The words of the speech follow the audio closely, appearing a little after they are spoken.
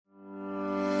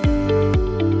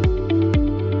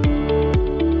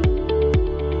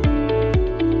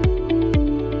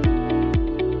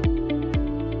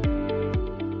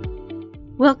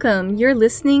Welcome. You're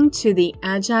listening to the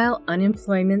Agile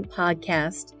Unemployment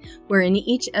podcast, where in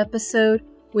each episode,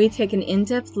 we take an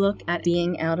in-depth look at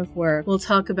being out of work. We'll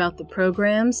talk about the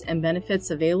programs and benefits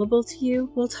available to you.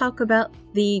 We'll talk about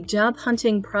the job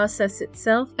hunting process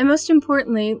itself. And most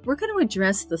importantly, we're going to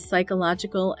address the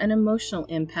psychological and emotional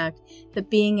impact that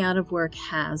being out of work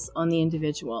has on the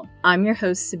individual. I'm your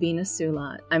host, Sabina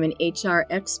Sulat. I'm an HR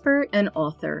expert and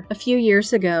author. A few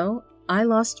years ago, I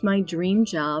lost my dream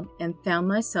job and found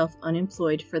myself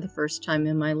unemployed for the first time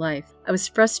in my life. I was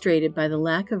frustrated by the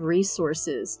lack of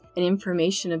resources and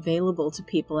information available to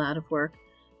people out of work,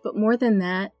 but more than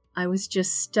that, I was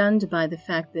just stunned by the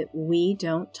fact that we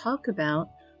don't talk about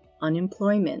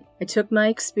unemployment. I took my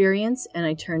experience and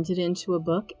I turned it into a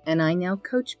book, and I now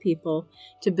coach people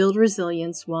to build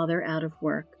resilience while they're out of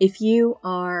work. If you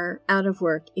are out of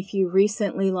work, if you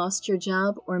recently lost your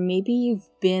job, or maybe you've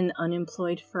been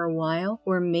unemployed for a while,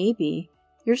 or maybe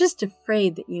you're just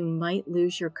afraid that you might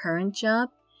lose your current job,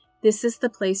 this is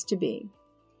the place to be.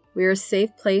 We're a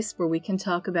safe place where we can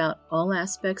talk about all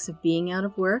aspects of being out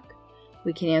of work.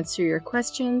 We can answer your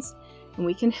questions, and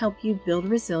we can help you build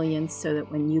resilience so that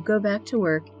when you go back to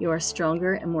work, you are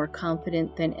stronger and more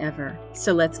confident than ever.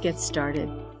 So let's get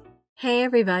started. Hey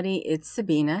everybody, it's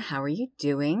Sabina. How are you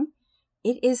doing?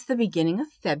 It is the beginning of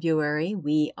February.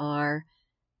 We are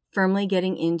firmly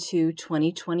getting into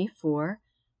 2024.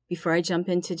 Before I jump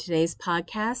into today's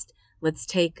podcast, let's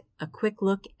take a quick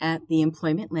look at the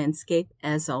employment landscape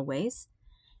as always.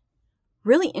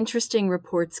 Really interesting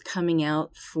reports coming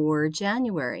out for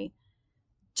January.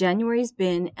 January's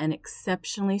been an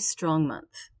exceptionally strong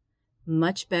month,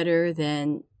 much better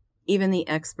than even the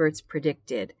experts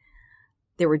predicted.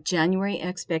 There were January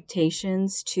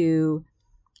expectations to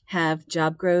have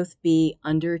job growth be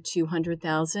under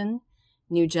 200,000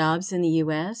 new jobs in the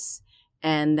U.S.,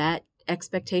 and that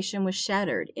expectation was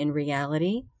shattered. In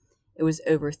reality, it was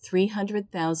over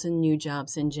 300,000 new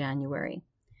jobs in January.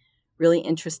 Really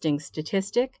interesting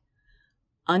statistic.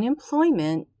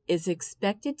 Unemployment is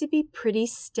expected to be pretty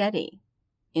steady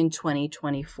in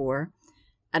 2024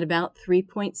 at about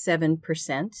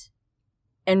 3.7%.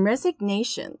 And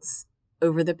resignations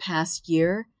over the past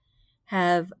year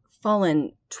have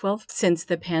fallen 12 since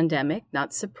the pandemic,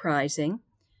 not surprising.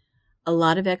 A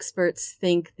lot of experts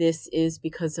think this is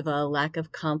because of a lack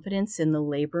of confidence in the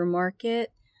labor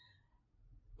market.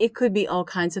 It could be all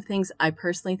kinds of things. I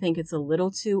personally think it's a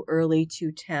little too early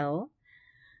to tell.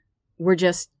 We're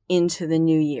just into the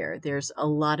new year. There's a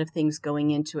lot of things going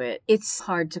into it. It's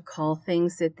hard to call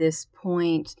things at this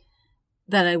point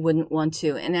that I wouldn't want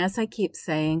to. And as I keep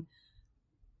saying,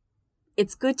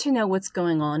 it's good to know what's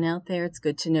going on out there. It's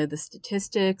good to know the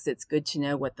statistics. It's good to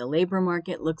know what the labor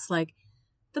market looks like.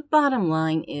 The bottom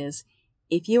line is,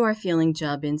 if you are feeling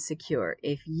job insecure,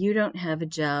 if you don't have a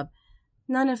job,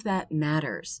 none of that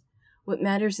matters. What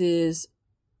matters is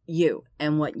you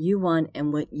and what you want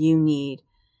and what you need.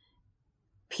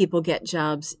 People get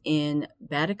jobs in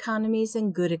bad economies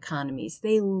and good economies.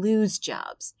 They lose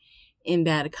jobs in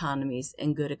bad economies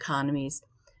and good economies.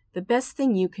 The best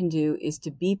thing you can do is to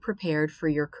be prepared for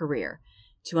your career,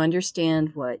 to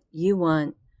understand what you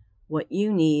want, what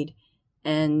you need,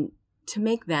 and to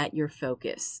make that your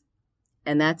focus.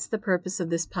 And that's the purpose of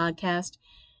this podcast,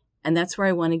 and that's where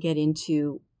I want to get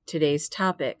into today's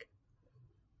topic.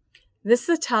 This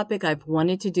is a topic I've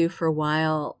wanted to do for a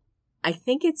while. I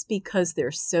think it's because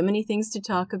there's so many things to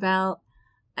talk about,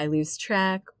 I lose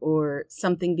track, or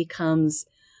something becomes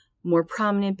more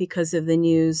prominent because of the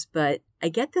news, but I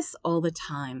get this all the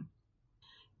time.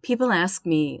 People ask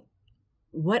me,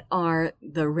 what are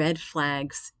the red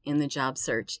flags in the job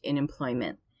search in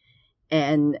employment?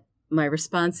 And my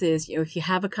response is, if you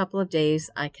have a couple of days,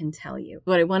 I can tell you.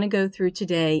 What I want to go through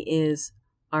today is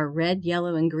our red,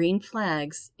 yellow, and green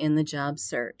flags in the job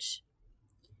search.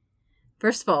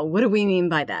 First of all, what do we mean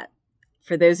by that?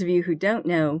 For those of you who don't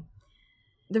know,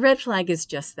 the red flag is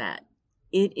just that.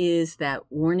 It is that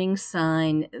warning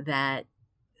sign, that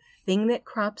thing that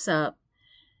crops up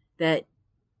that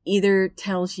either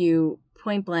tells you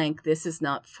point blank, this is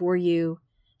not for you,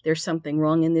 there's something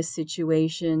wrong in this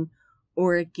situation,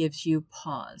 or it gives you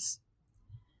pause.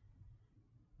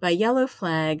 By yellow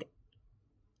flag,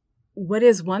 what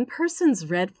is one person's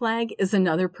red flag is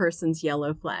another person's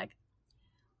yellow flag.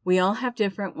 We all have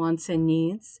different wants and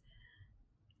needs.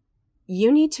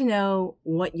 You need to know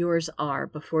what yours are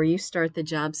before you start the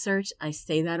job search. I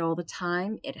say that all the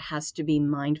time. It has to be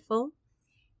mindful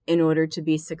in order to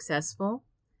be successful.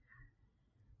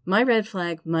 My red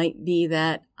flag might be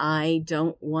that I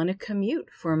don't want to commute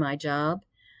for my job.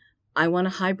 I want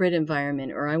a hybrid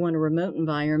environment, or I want a remote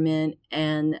environment,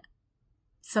 and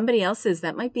somebody else's,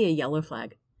 that might be a yellow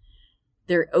flag.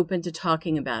 They're open to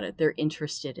talking about it. They're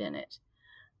interested in it.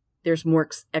 There's more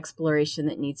exploration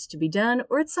that needs to be done,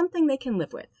 or it's something they can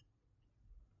live with.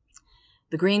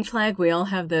 The green flag, we all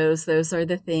have those. Those are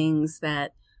the things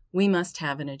that we must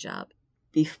have in a job.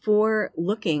 Before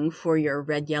looking for your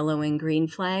red, yellow, and green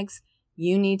flags,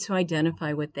 you need to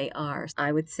identify what they are.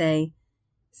 I would say,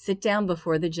 sit down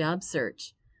before the job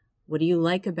search. What do you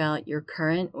like about your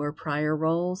current or prior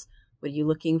roles? What are you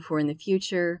looking for in the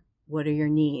future? What are your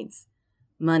needs?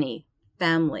 Money,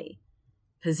 family,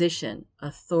 position,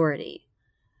 authority,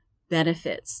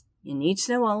 benefits. You need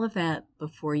to know all of that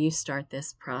before you start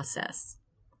this process.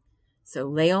 So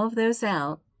lay all of those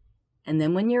out, and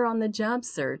then when you're on the job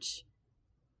search,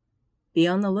 be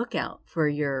on the lookout for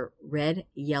your red,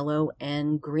 yellow,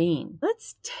 and green.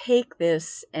 Let's take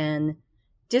this and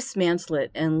dismantle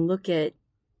it and look at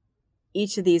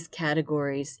each of these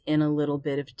categories in a little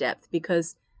bit of depth,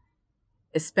 because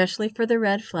especially for the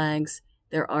red flags,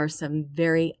 there are some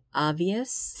very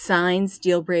obvious signs,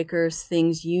 deal breakers,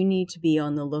 things you need to be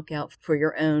on the lookout for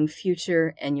your own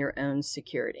future and your own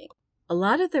security. A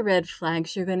lot of the red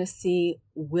flags you're going to see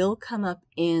will come up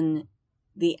in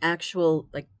the actual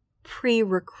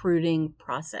pre-recruiting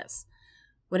process.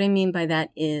 What I mean by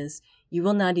that is you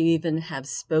will not even have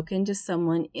spoken to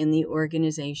someone in the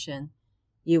organization.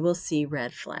 You will see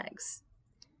red flags.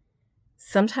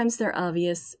 Sometimes they're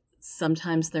obvious,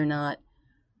 sometimes they're not.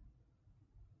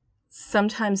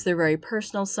 Sometimes they're very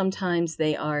personal, sometimes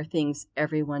they are things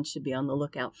everyone should be on the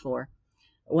lookout for.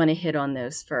 I want to hit on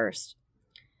those first.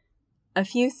 A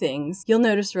few things you'll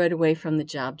notice right away from the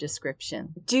job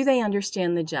description. Do they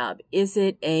understand the job? Is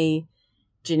it a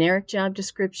generic job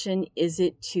description? Is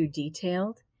it too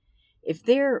detailed? If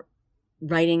they're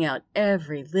writing out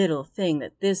every little thing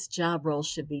that this job role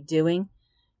should be doing,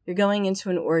 you're going into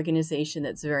an organization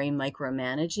that's very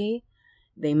micromanagey.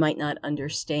 They might not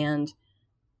understand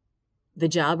the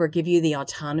job or give you the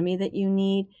autonomy that you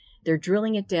need. They're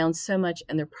drilling it down so much,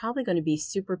 and they're probably going to be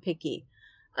super picky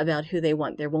about who they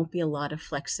want. There won't be a lot of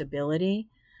flexibility.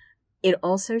 It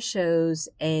also shows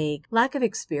a lack of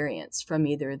experience from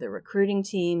either the recruiting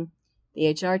team, the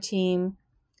HR team,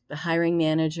 the hiring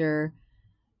manager,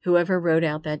 whoever wrote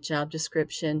out that job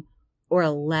description, or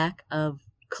a lack of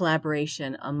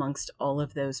collaboration amongst all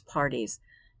of those parties.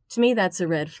 To me, that's a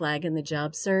red flag in the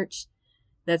job search.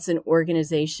 That's an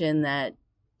organization that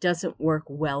doesn't work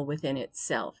well within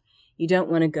itself. You don't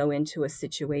want to go into a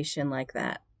situation like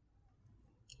that.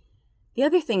 The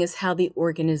other thing is how the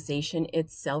organization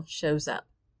itself shows up.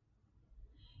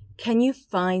 Can you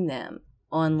find them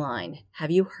online?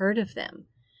 Have you heard of them?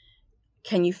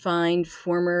 Can you find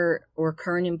former or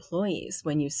current employees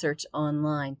when you search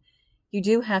online? You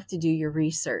do have to do your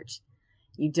research.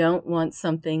 You don't want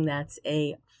something that's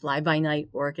a fly-by-night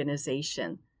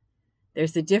organization.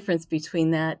 There's a difference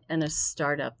between that and a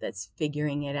startup that's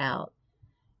figuring it out.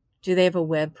 Do they have a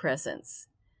web presence?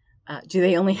 Do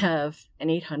they only have an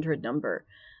 800 number?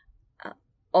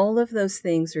 All of those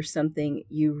things are something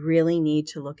you really need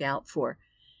to look out for.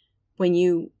 When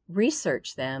you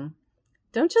research them,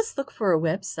 don't just look for a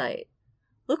website.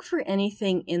 Look for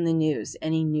anything in the news,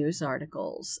 any news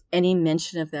articles, any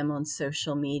mention of them on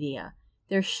social media.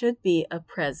 There should be a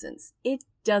presence. It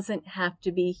doesn't have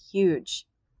to be huge.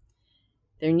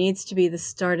 There needs to be the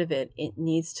start of it. It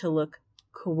needs to look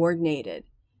coordinated,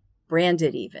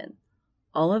 branded even.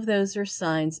 All of those are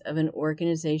signs of an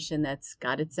organization that's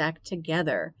got its act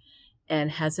together and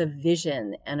has a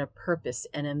vision and a purpose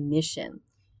and a mission.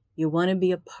 You want to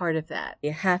be a part of that.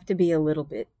 You have to be a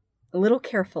little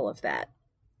careful of that.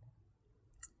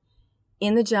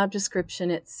 In the job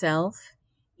description itself,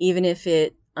 even if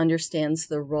it understands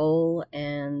the role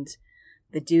and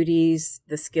the duties,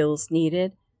 the skills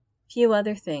needed, few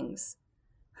other things.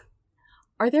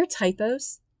 Are there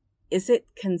typos? Is it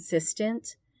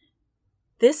consistent?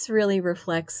 This really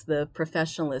reflects the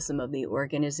professionalism of the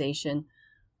organization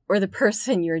or the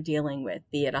person you're dealing with,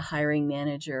 be it a hiring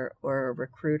manager or a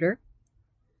recruiter.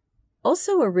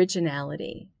 Also,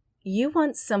 originality. You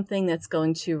want something that's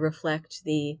going to reflect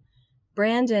the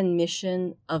brand and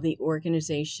mission of the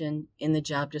organization in the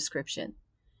job description.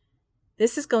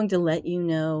 This is going to let you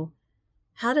know,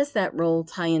 how does that role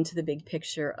tie into the big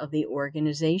picture of the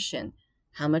organization?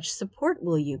 How much support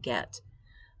will you get?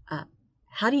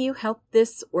 How do you help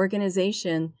this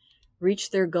organization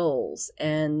reach their goals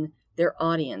and their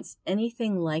audience?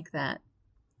 Anything like that.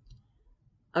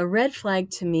 A red flag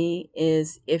to me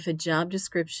is if a job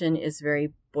description is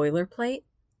very boilerplate.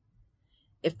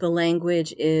 if the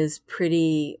language is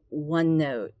pretty one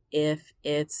note, if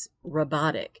it's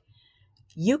robotic,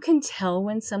 you can tell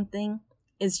when something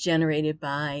is generated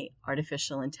by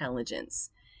artificial intelligence.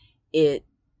 It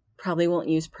probably won't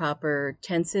use proper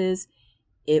tenses.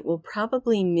 It will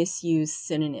probably misuse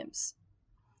synonyms.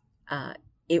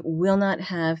 It will not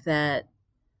have that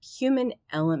human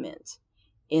element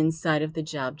inside of the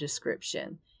job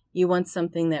description. You want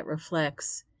something that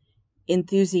reflects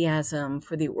enthusiasm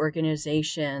for the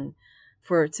organization,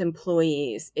 for its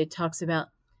employees. It talks about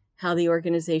how the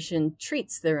organization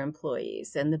treats their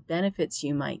employees and the benefits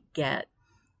you might get.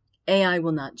 AI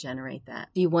will not generate that.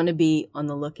 You want to be on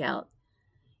the lookout.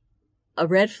 A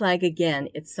red flag, again,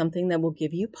 it's something that will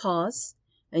give you pause,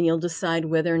 and you'll decide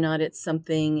whether or not it's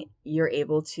something you're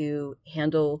able to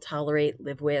handle, tolerate,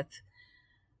 live with.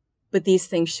 But these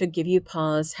things should give you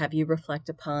pause, have you reflect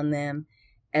upon them,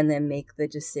 and then make the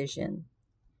decision.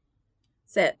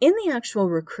 So in the actual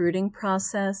recruiting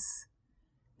process,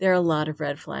 there are a lot of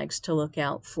red flags to look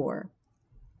out for.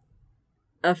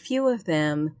 A few of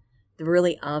them, the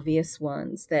really obvious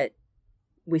ones that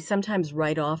we sometimes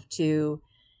write off to,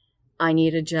 I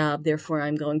need a job, therefore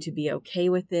I'm going to be okay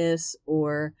with this,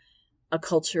 or a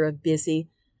culture of busy.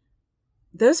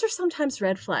 Those are sometimes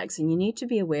red flags, and you need to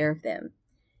be aware of them.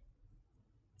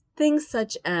 Things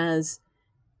such as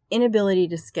inability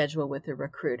to schedule with a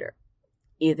recruiter.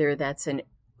 Either that's an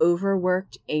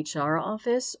overworked HR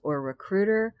office or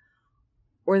recruiter,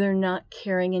 or they're not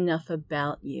caring enough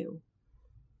about you.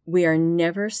 We are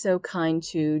never so kind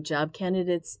to job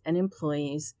candidates and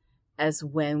employees as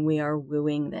when we are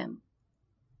wooing them.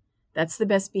 That's the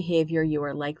best behavior you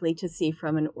are likely to see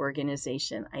from an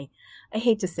organization. I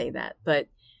hate to say that, but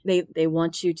they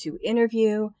want you to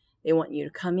interview. They want you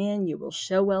to come in. You will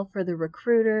show well for the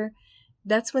recruiter.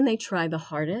 That's when they try the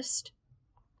hardest.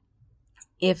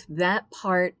 If that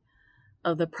part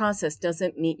of the process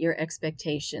doesn't meet your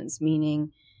expectations,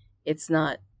 meaning it's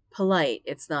not polite,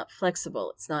 it's not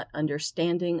flexible, it's not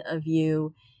understanding of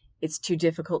you, it's too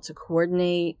difficult to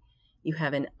coordinate, you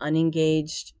have an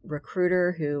unengaged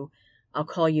recruiter who I'll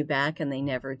call you back and they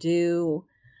never do,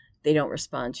 they don't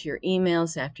respond to your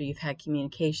emails after you've had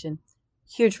communication,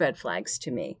 huge red flags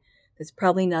to me. That's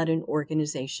probably not an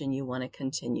organization you want to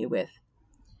continue with.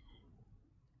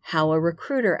 How a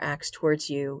recruiter acts towards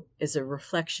you is a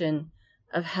reflection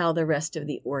of how the rest of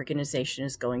the organization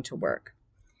is going to work.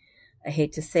 I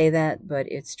hate to say that, but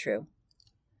it's true.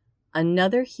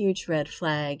 Another huge red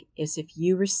flag is if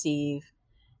you receive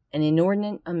an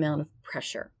inordinate amount of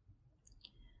pressure.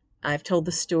 I've told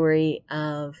the story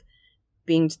of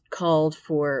being called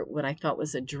for what I thought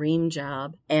was a dream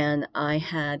job, and I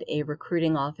had a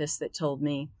recruiting office that told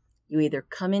me, you either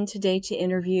come in today to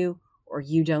interview or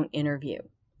you don't interview.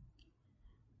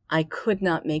 I could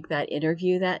not make that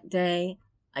interview that day.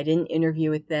 I didn't interview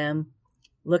with them.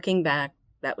 Looking back,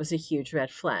 that was a huge red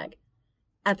flag.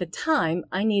 At the time,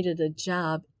 I needed a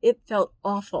job. It felt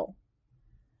awful.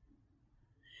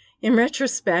 In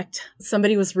retrospect,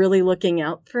 somebody was really looking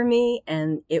out for me,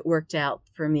 and it worked out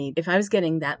for me. If I was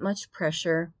getting that much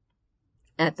pressure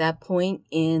at that point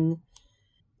in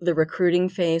the recruiting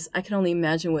phase, I can only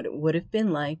imagine what it would have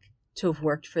been like to have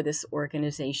worked for this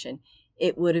organization.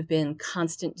 It would have been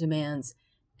constant demands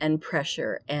and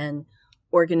pressure and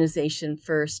organization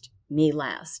first, me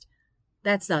last.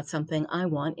 That's not something I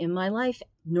want in my life,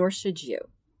 nor should you.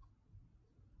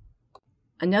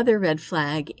 Another red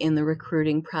flag in the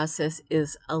recruiting process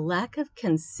is a lack of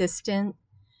consistent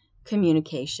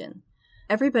communication.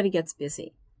 Everybody gets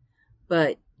busy,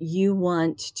 but you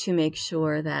want to make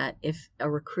sure that if a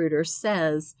recruiter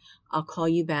says, I'll call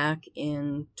you back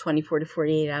in 24 to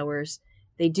 48 hours,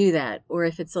 they do that. Or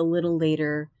if it's a little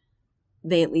later,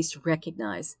 they at least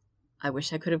recognize, I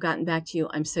wish I could have gotten back to you.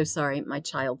 I'm so sorry. My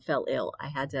child fell ill. I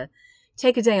had to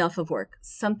take a day off of work.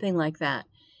 Something like that.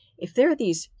 If there are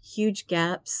these huge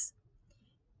gaps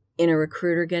in a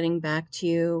recruiter getting back to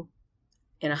you,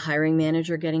 in a hiring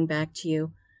manager getting back to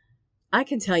you, I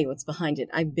can tell you what's behind it.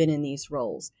 I've been in these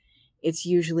roles. It's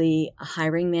usually a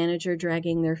hiring manager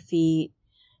dragging their feet,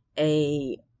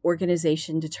 a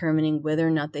organization determining whether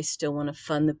or not they still want to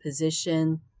fund the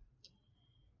position.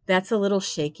 That's a little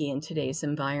shaky in today's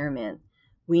environment.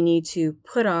 We need to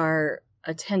put our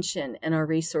attention and our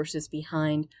resources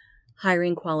behind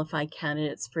hiring qualified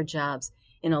candidates for jobs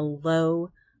in a low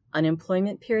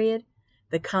unemployment period.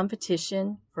 The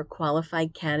competition for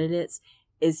qualified candidates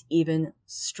is even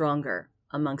stronger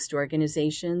amongst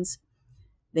organizations.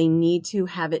 They need to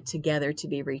have it together to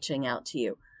be reaching out to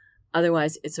you.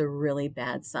 Otherwise, it's a really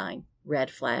bad sign.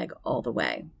 Red flag all the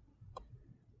way.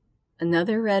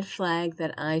 Another red flag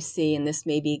that I see, and this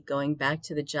may be going back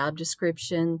to the job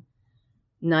description,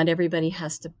 not everybody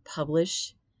has to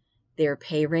publish their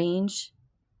pay range.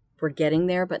 We're getting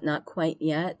there, but not quite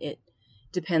yet. It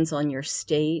depends on your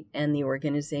state and the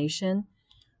organization.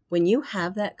 When you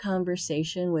have that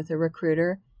conversation with a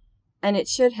recruiter, and it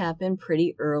should happen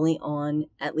pretty early on,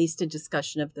 at least a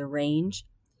discussion of the range.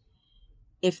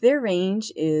 If their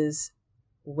range is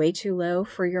way too low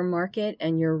for your market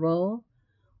and your role,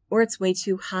 or it's way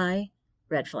too high,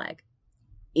 red flag.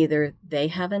 Either they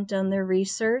haven't done their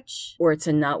research, or it's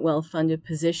a not well-funded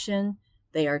position.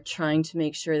 They are trying to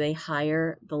make sure they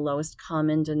hire the lowest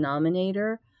common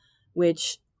denominator,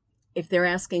 which if they're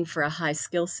asking for a high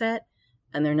skill set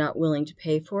and they're not willing to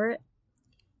pay for it,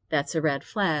 that's a red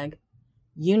flag.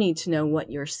 You need to know what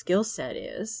your skill set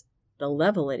is, the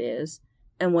level it is,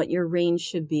 and what your range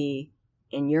should be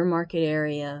in your market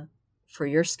area for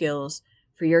your skills,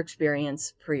 for your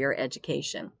experience, for your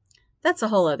education. That's a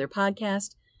whole other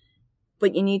podcast,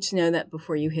 but you need to know that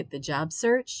before you hit the job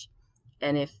search.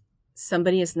 And if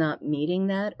somebody is not meeting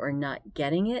that or not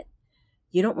getting it,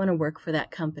 you don't want to work for that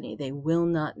company. They will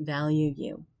not value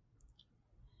you.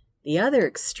 The other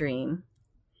extreme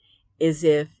is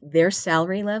if their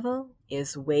salary level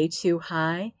is way too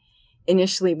high.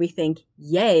 Initially, we think,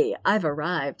 yay, I've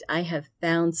arrived. I have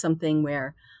found something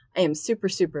where I am super,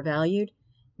 super valued.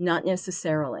 Not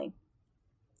necessarily.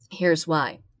 Here's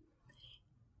why.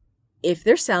 If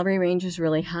their salary range is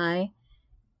really high,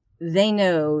 they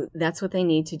know that's what they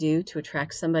need to do to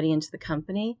attract somebody into the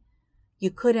company. You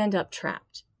could end up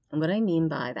trapped. And what I mean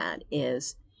by that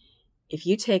is if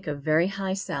you take a very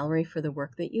high salary for the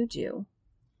work that you do,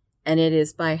 and it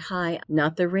is by high,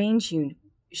 not the range you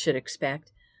should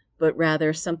expect, but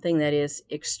rather something that is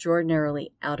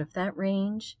extraordinarily out of that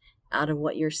range, out of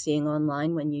what you're seeing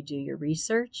online when you do your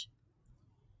research,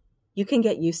 you can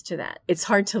get used to that. It's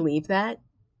hard to leave that.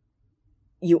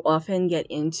 You often get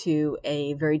into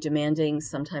a very demanding,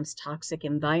 sometimes toxic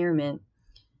environment,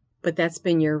 but that's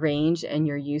been your range and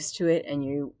you're used to it and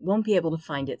you won't be able to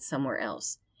find it somewhere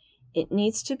else. It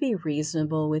needs to be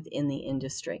reasonable within the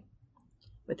industry,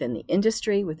 within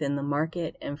the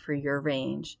market, and for your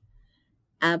range.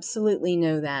 Absolutely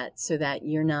know that so that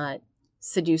you're not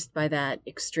seduced by that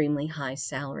extremely high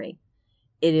salary.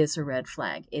 It is a red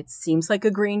flag. It seems like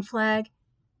a green flag.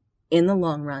 In the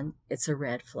long run, it's a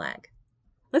red flag.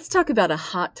 Let's talk about a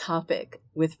hot topic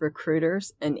with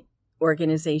recruiters and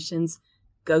organizations,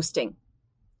 ghosting.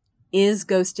 Is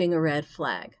ghosting a red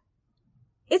flag?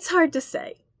 It's hard to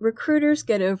say. Recruiters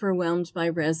get overwhelmed by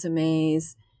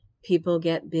resumes. People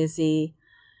get busy.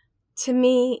 To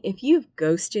me, if you've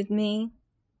ghosted me,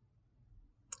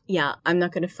 yeah, I'm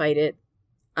not going to fight it.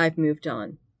 I've moved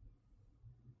on.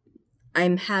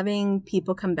 I'm having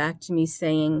people come back to me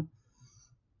saying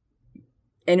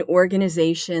an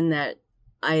organization that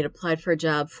I had applied for a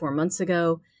job 4 months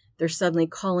ago, they're suddenly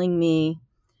calling me.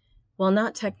 While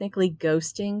not technically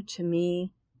ghosting, to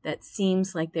me, that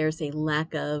seems like there's a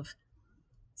lack of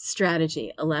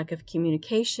strategy, a lack of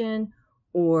communication,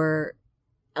 or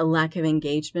a lack of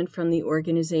engagement from the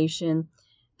organization.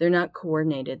 They're not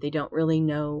coordinated. They don't really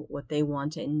know what they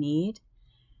want and need.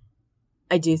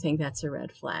 I do think that's a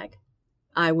red flag.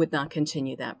 I would not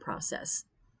continue that process.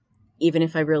 Even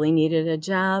if I really needed a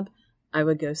job, I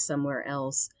would go somewhere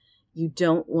else. You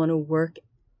don't want to work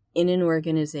in an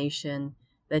organization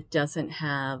that doesn't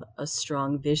have a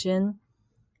strong vision,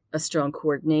 a strong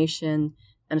coordination,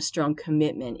 and a strong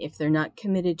commitment. If they're not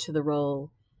committed to the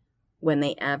role when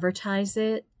they advertise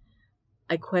it,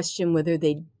 I question whether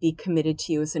they'd be committed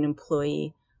to you as an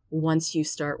employee once you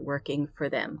start working for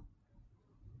them.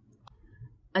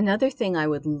 Another thing I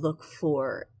would look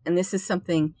for, and this is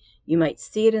something you might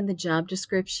see it in the job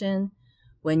description,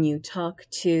 when you talk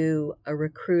to a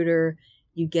recruiter,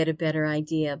 you get a better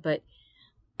idea. But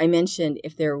I mentioned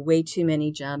if there are way too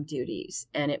many job duties,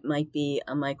 and it might be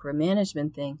a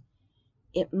micromanagement thing,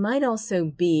 it might also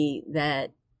be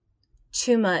that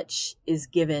too much is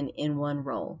given in one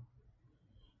role.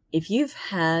 If you've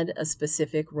had a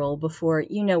specific role before,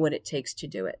 you know what it takes to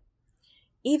do it.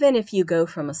 Even if you go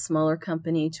from a smaller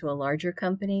company to a larger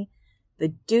company, the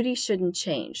duty shouldn't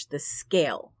change. The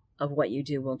scale of what you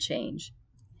do will change.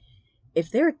 If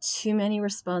there are too many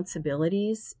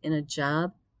responsibilities in a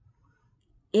job,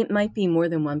 it might be more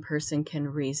than one person can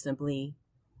reasonably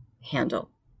handle.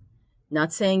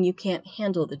 Not saying you can't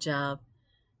handle the job,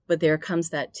 but there comes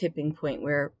that tipping point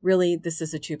where really this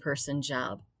is a two-person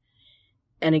job.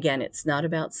 And again, it's not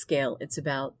about scale. It's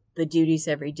about the duties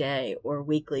every day or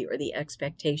weekly or the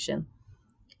expectation.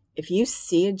 If you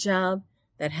see a job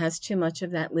that has too much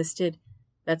of that listed,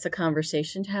 that's a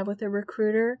conversation to have with a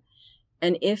recruiter.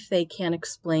 And if they can't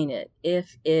explain it,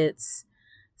 if it's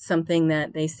something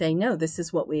that they say, no, this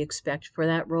is what we expect for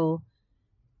that role,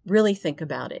 really think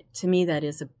about it. To me, that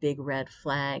is a big red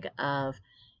flag of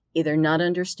either not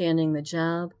understanding the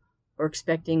job or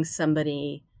expecting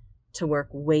somebody to work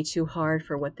way too hard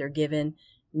for what they're given,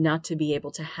 not to be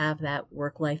able to have that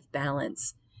work-life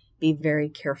balance. Be very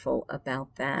careful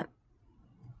about that.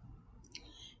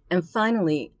 And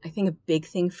finally, I think a big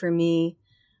thing for me,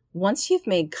 once you've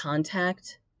made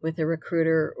contact with a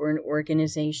recruiter or an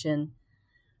organization,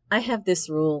 I have this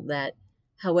rule that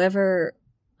however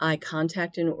I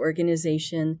contact an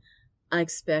organization, I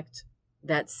expect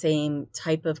that same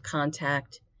type of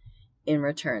contact in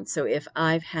return. So if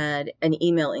I've had an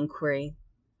email inquiry,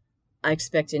 I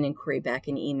expect an inquiry back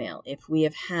in email. If we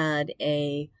have had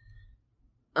a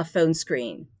phone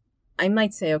screen, I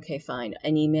might say, okay, fine,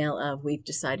 an email of we've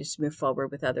decided to move forward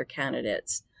with other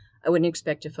candidates. I wouldn't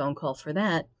expect a phone call for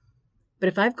that. But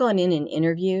if I've gone in and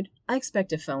interviewed, I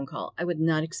expect a phone call. I would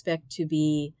not expect to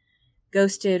be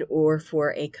ghosted or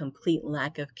for a complete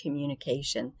lack of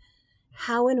communication.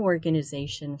 How an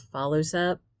organization follows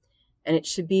up, and it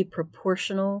should be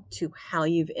proportional to how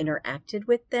you've interacted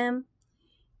with them,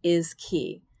 is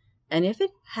key. And if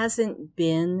it hasn't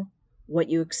been what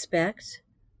you expect,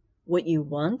 what you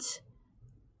want,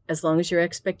 as long as your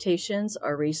expectations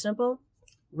are reasonable,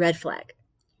 red flag.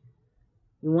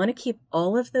 You want to keep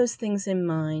all of those things in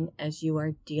mind as you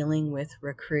are dealing with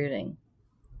recruiting.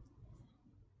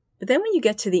 But then when you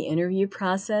get to the interview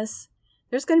process,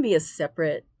 there's going to be a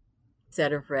separate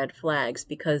set of red flags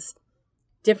because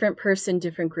different person,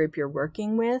 different group you're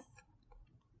working with.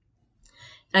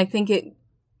 I think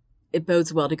it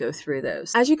bodes well to go through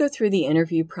those. As you go through the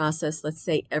interview process, let's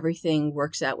say everything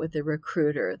works out with the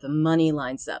recruiter, the money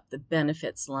lines up, the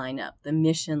benefits line up, the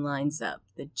mission lines up,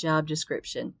 the job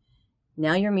description.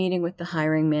 Now you're meeting with the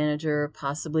hiring manager,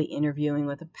 possibly interviewing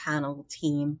with a panel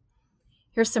team.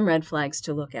 Here's some red flags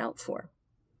to look out for.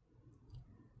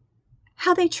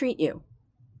 How they treat you.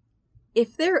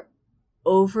 If they're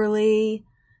overly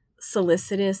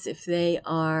solicitous, if they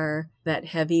are that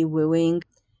heavy wooing,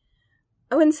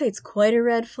 I wouldn't say it's quite a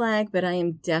red flag, but I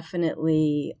am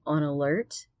definitely on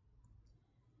alert.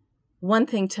 One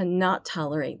thing to not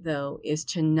tolerate, though, is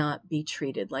to not be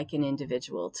treated like an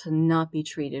individual, to not be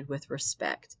treated with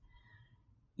respect.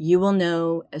 You will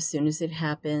know as soon as it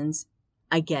happens,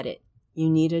 I get it. You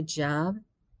need a job,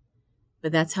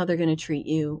 but that's how they're going to treat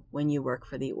you when you work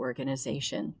for the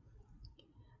organization.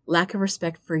 Lack of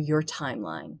respect for your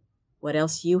timeline, what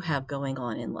else you have going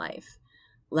on in life.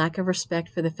 Lack of respect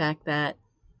for the fact that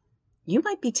you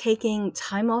might be taking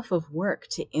time off of work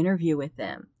to interview with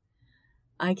them.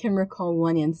 I can recall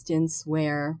one instance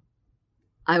where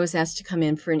I was asked to come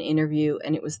in for an interview,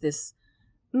 and it was this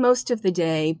most of the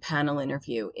day panel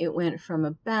interview. It went from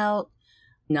about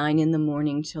 9 in the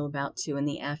morning till about 2 in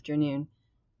the afternoon.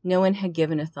 No one had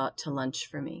given a thought to lunch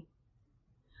for me.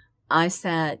 I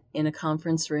sat in a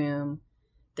conference room.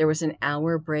 There was an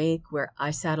hour break where I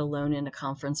sat alone in a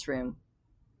conference room.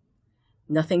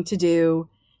 Nothing to do,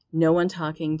 no one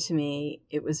talking to me.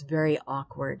 It was very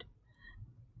awkward.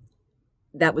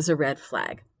 That was a red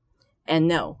flag. And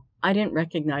no, I didn't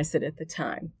recognize it at the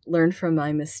time. Learned from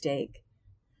my mistake.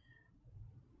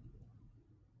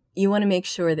 You want to make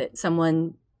sure that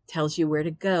someone tells you where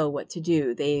to go, what to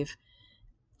do. They've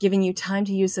given you time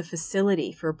to use a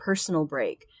facility for a personal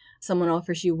break. Someone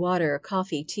offers you water,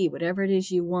 coffee, tea, whatever it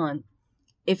is you want.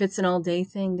 If it's an all-day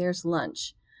thing, there's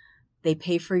lunch. They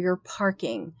pay for your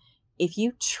parking. If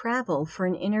you travel for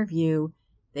an interview,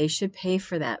 they should pay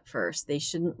for that first. They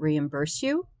shouldn't reimburse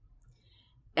you,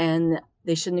 and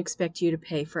they shouldn't expect you to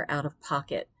pay for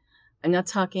out-of-pocket. I'm not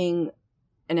talking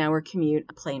an hour commute,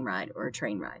 a plane ride, or a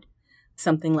train ride,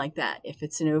 something like that. If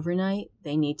it's an overnight,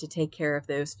 they need to take care of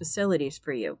those facilities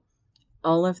for you.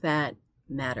 All of that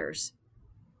matters.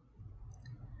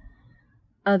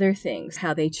 Other things,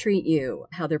 how they treat you,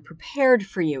 how they're prepared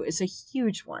for you is a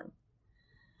huge one.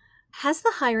 Has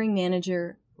the hiring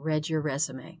manager read your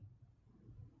resume?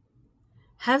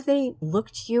 Have they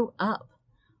looked you up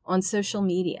on social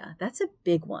media? That's a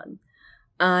big one.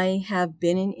 I have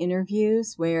been in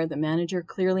interviews where the manager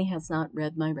clearly has not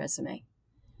read my resume.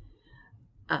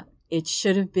 It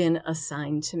should have been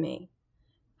assigned to me.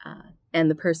 And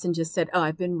the person just said, oh,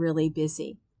 I've been really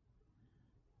busy.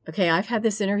 Okay, I've had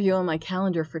this interview on my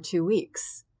calendar for 2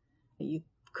 weeks. You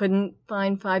couldn't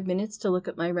find 5 minutes to look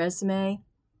at my resume?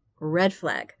 Red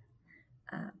flag.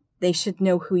 They should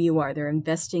know who you are. They're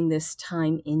investing this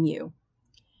time in you.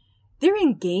 Their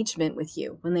engagement with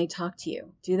you when they talk to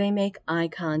you. Do they make eye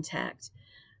contact?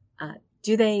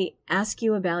 Do they ask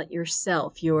you about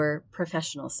yourself, your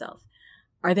professional self?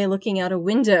 Are they looking out a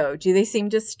window? Do they seem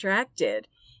distracted?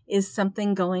 Is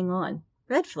something going on?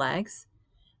 Red flags.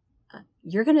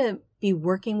 You're going to be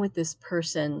working with this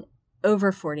person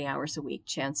over 40 hours a week,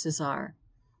 chances are.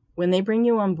 When they bring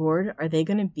you on board, are they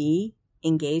going to be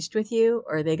engaged with you,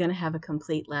 or are they going to have a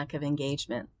complete lack of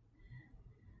engagement?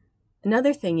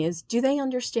 Another thing is, do they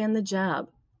understand the job?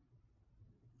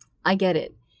 I get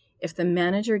it. If the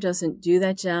manager doesn't do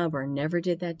that job or never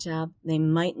did that job, they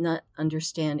might not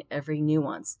understand every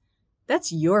nuance.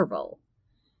 That's your role.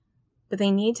 But they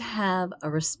need to have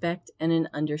a respect and an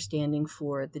understanding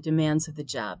for the demands of the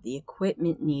job, the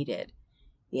equipment needed,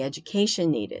 the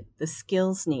education needed, the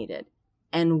skills needed,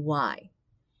 and why.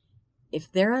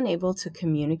 If they're unable to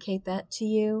communicate that to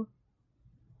you,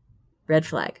 red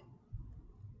flag.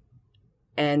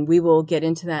 And we will get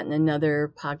into that in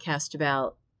another podcast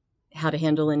about how to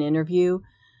handle an interview,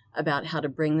 about how to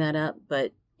bring that up.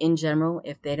 But in general,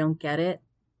 if they don't get it,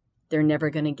 they're never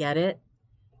going to get it.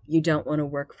 You don't want to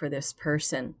work for this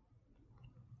person.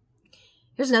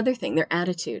 Here's another thing, their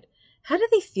attitude. How do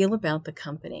they feel about the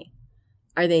company?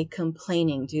 Are they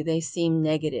complaining? Do they seem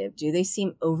negative? Do they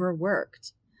seem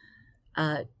overworked?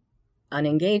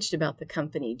 Unengaged about the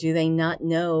company? Do they not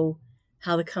know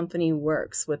how the company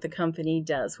works, what the company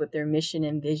does, what their mission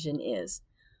and vision is?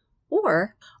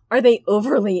 Or are they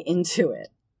overly into it?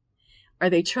 Are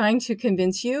they trying to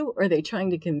convince you, or are they trying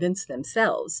to convince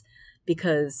themselves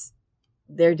because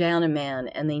they're down a man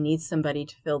and they need somebody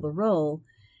to fill the role,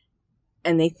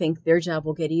 and they think their job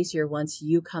will get easier once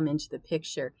you come into the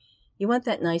picture? You want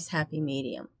that nice happy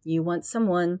medium. You want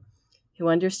someone who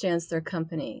understands their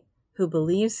company, who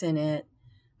believes in it,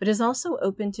 but is also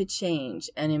open to change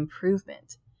and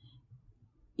improvement.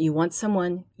 You want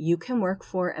someone you can work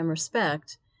for and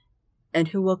respect, and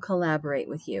who will collaborate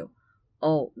with you.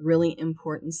 All really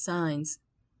important signs.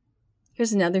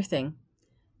 Here's another thing.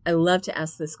 I love to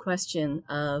ask this question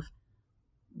of,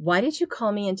 why did you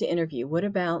call me in to interview? What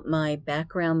about my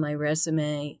background, my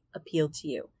resume appealed to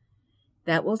you?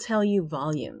 That will tell you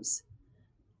volumes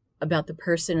about the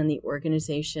person and the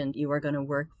organization you are going to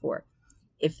work for.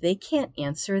 If they can't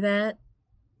answer that,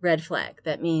 red flag.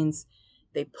 That means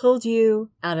they pulled you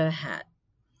out of the hat.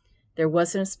 There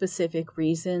wasn't a specific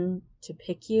reason to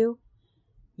pick you.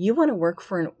 You want to work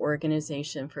for an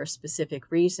organization for a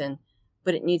specific reason,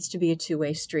 but it needs to be a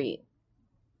two-way street.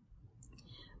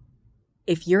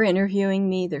 If you're interviewing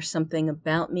me, there's something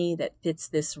about me that fits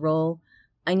this role.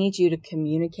 I need you to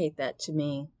communicate that to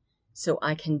me so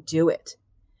I can do it.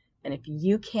 And if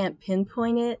you can't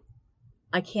pinpoint it,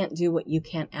 I can't do what you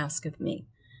can't ask of me.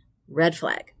 Red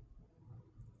flag.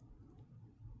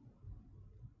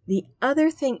 The other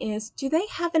thing is, do they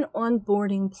have an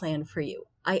onboarding plan for you?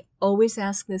 I always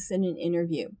ask this in an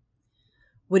interview.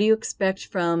 What do you expect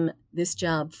from this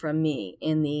job from me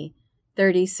in the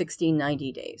 30, 60,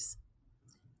 90 days?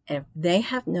 And if they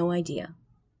have no idea,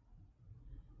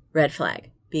 red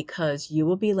flag, because you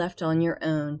will be left on your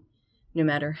own. No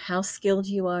matter how skilled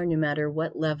you are, no matter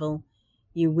what level,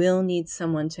 you will need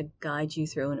someone to guide you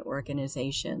through an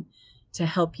organization, to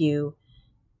help you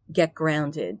get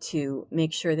grounded, to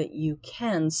make sure that you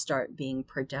can start being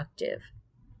productive.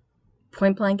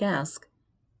 Point blank ask,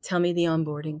 tell me the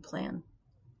onboarding plan.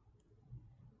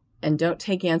 And don't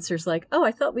take answers like, oh,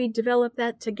 I thought we developed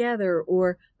that together,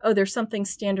 or, oh, there's something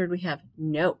standard we have.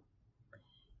 No.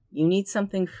 You need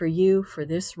something for you, for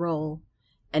this role,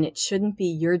 and it shouldn't be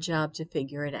your job to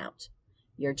figure it out.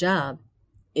 Your job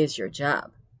is your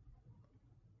job.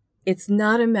 It's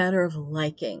not a matter of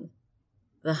liking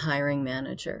the hiring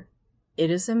manager.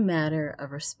 It is a matter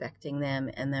of respecting them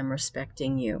and them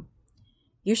respecting you.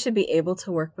 You should be able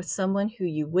to work with someone who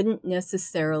you wouldn't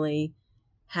necessarily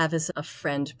have as a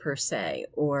friend per se,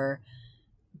 or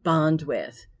bond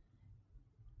with.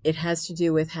 It has to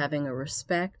do with having a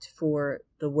respect for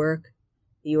the work,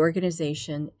 the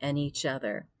organization, and each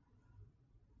other.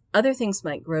 Other things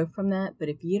might grow from that, but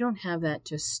if you don't have that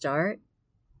to start,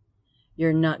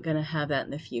 you're not going to have that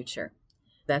in the future.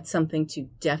 That's something to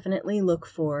definitely look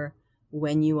for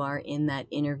when you are in that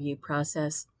interview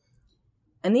process.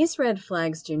 And these red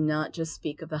flags do not just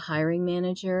speak of the hiring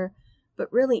manager,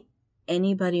 but really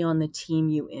anybody on the team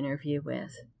you interview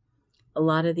with. A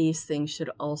lot of these things should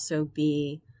also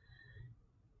be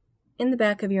in the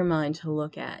back of your mind to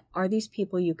look at. Are these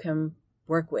people you can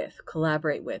work with,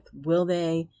 collaborate with? Will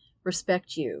they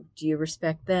respect you? Do you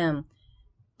respect them?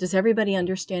 Does everybody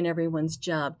understand everyone's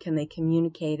job? Can they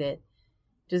communicate it?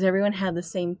 Does everyone have the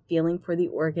same feeling for the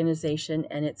organization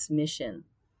and its mission?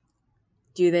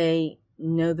 Do they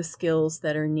know the skills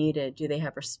that are needed? Do they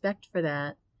have respect for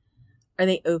that? Are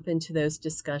they open to those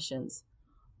discussions?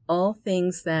 All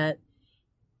things that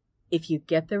If you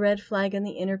get the red flag in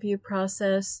the interview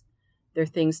process, there are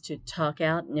things to talk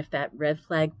out. And if that red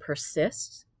flag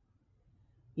persists,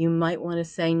 you might want to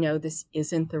say, no, this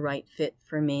isn't the right fit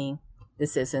for me.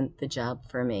 This isn't the job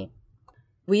for me.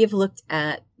 We have looked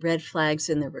at red flags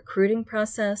in the recruiting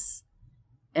process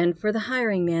and for the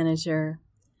hiring manager.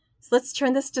 So let's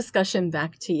turn this discussion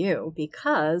back to you,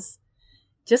 because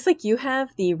just like you have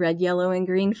the red, yellow, and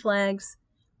green flags,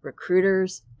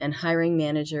 recruiters and hiring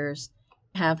managers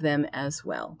have them as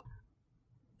well.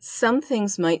 Some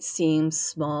things might seem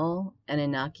small and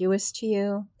innocuous to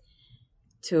you.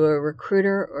 To a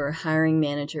recruiter or a hiring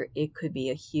manager, it could be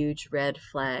a huge red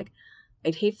flag.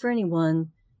 I'd hate for anyone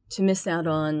to miss out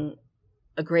on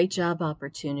a great job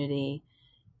opportunity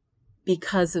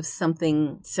because of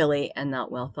something silly and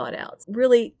not well thought out.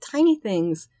 Really tiny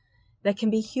things that can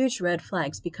be huge red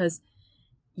flags, because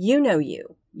you know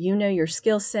your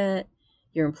skill set,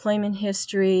 your employment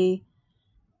history.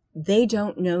 They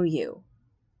don't know you.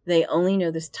 They only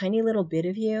know this tiny little bit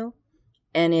of you.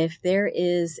 And if there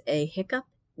is a hiccup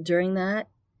during that,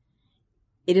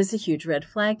 it is a huge red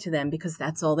flag to them, because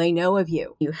that's all they know of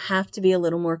you. You have to be a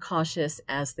little more cautious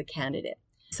as the candidate.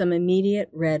 Some immediate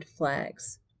red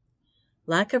flags.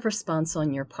 Lack of response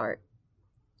on your part.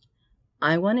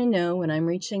 I want to know when I'm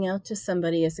reaching out to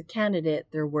somebody as a candidate,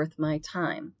 they're worth my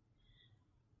time.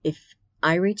 If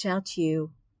I reach out to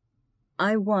you,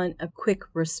 I want a quick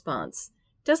response.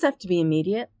 It doesn't have to be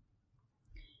immediate.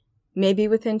 Maybe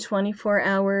within 24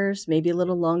 hours, maybe a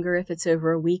little longer if it's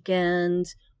over a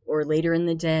weekend or later in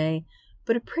the day,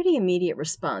 but a pretty immediate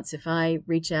response. If I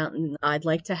reach out and I'd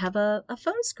like to have a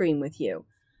phone screen with you,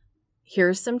 here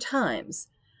are some times.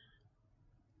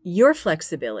 Your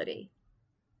flexibility.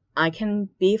 I can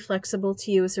be flexible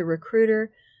to you as a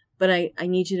recruiter, but I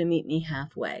need you to meet me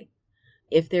halfway.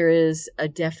 If there is a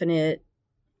definite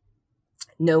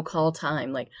no call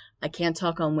time, like I can't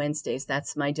talk on Wednesdays,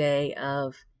 that's my day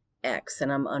of X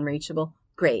and I'm unreachable,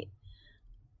 great.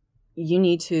 You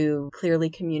need to clearly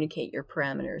communicate your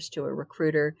parameters to a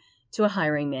recruiter, to a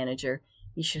hiring manager.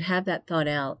 You should have that thought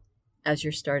out as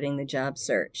you're starting the job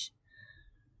search.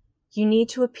 You need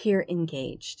to appear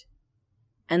engaged.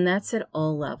 And that's at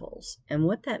all levels. And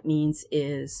what that means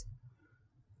is,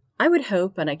 I would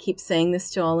hope, and I keep saying this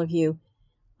to all of you,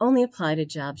 only apply to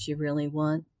jobs you really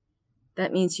want.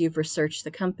 That means you've researched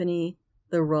the company,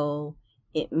 the role,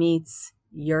 it meets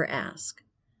your ask.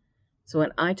 So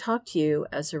when I talk to you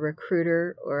as a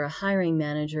recruiter or a hiring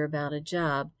manager about a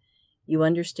job, you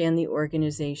understand the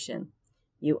organization,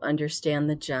 you understand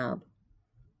the job.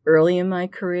 Early in my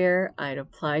career, I'd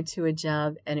applied to a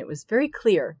job and it was very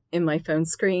clear in my phone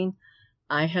screen,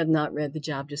 I had not read the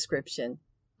job description.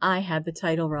 I had the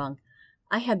title wrong.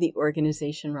 I had the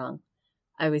organization wrong.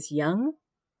 I was young,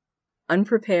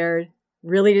 unprepared,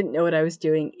 really didn't know what I was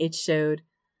doing. It showed.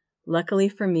 Luckily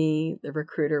for me, the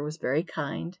recruiter was very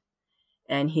kind.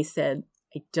 And he said,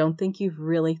 I don't think you've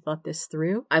really thought this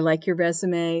through. I like your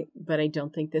resume, but I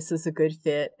don't think this is a good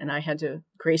fit. And I had to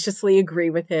graciously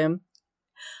agree with him.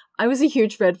 I was a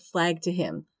huge red flag to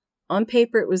him. On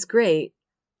paper, it was great.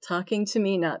 Talking to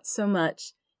me, not so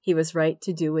much. He was right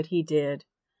to do what he did.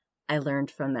 I learned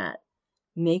from that.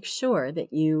 Make sure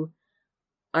that you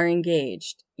are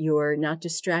engaged. You're not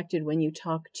distracted when you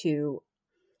talk to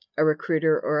a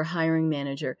recruiter or a hiring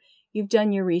manager. You've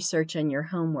done your research and your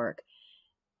homework.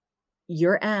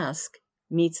 Your ask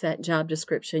meets that job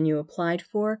description you applied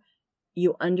for.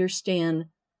 You understand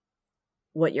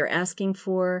what you're asking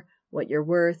for, what you're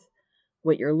worth,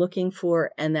 what you're looking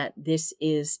for, and that this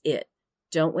is it.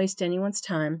 Don't waste anyone's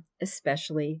time,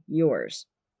 especially yours.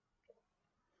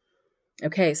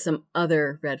 Okay, some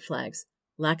other red flags.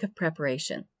 Lack of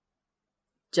preparation.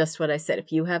 Just what I said.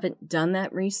 If you haven't done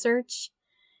that research,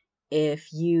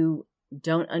 if you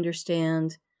don't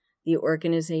understand the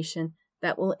organization,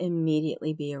 that will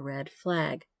immediately be a red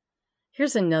flag.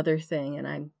 Here's another thing,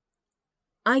 and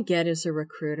I get as a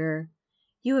recruiter,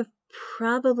 you have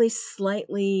probably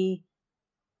slightly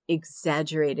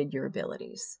exaggerated your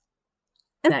abilities.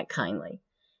 And that kindly.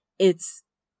 It's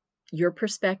your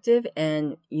perspective,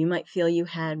 and you might feel you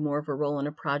had more of a role in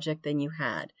a project than you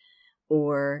had,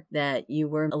 or that you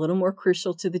were a little more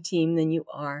crucial to the team than you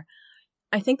are.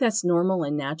 I think that's normal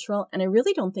and natural, and I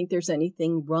really don't think there's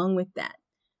anything wrong with that.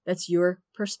 That's your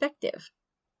perspective.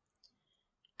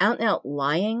 Out and out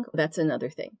lying, that's another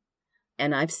thing.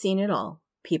 And I've seen it all.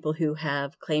 People who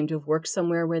have claimed to have worked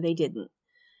somewhere where they didn't.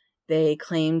 They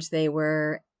claimed they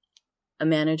were a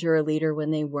manager or leader when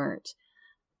they weren't.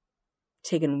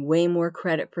 Taken way more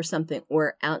credit for something,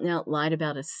 or out and out lied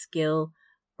about a skill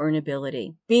or an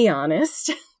ability. Be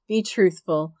honest. Be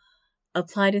truthful.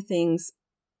 Apply to things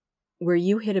where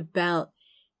you hit about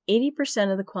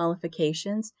 80% of the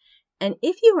qualifications. And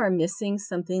if you are missing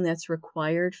something that's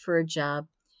required for a job,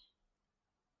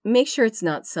 make sure it's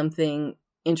not something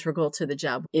integral to the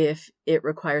job if it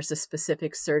requires a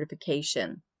specific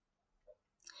certification.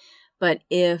 But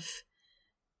if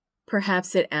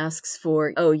perhaps it asks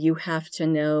for, oh, you have to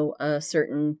know a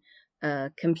certain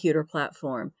computer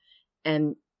platform,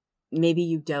 and maybe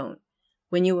you don't.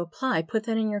 When you apply, put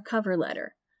that in your cover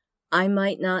letter. I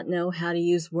might not know how to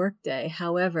use Workday.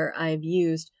 However, I've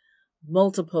used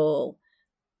multiple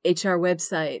HR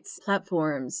websites,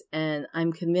 platforms, and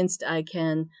I'm convinced I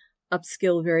can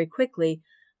upskill very quickly.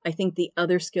 I think the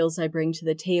other skills I bring to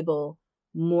the table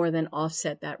more than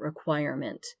offset that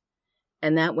requirement.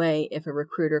 And that way, if a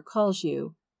recruiter calls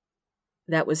you,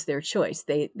 that was their choice.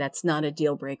 That's not a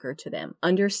deal breaker to them.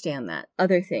 Understand that.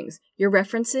 Other things, your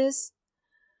references.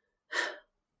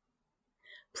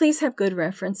 Please have good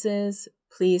references.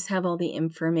 Please have all the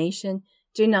information.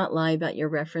 Do not lie about your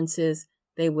references.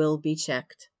 They will be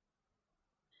checked.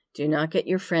 Do not get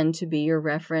your friend to be your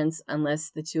reference unless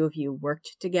the two of you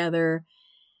worked together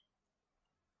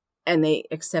and they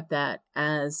accept that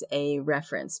as a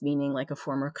reference, meaning like a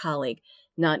former colleague,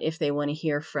 not if they want to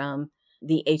hear from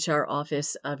the HR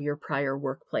office of your prior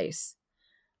workplace.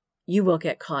 You will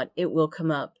get caught. It will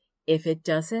come up. If it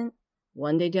doesn't,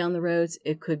 one day down the road,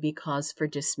 it could be cause for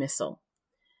dismissal.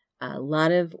 A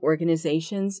lot of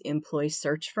organizations employ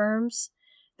search firms.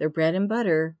 Their bread and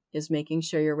butter is making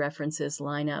sure your references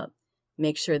line up.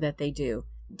 Make sure that they do.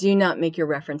 Do not make your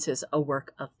references a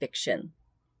work of fiction.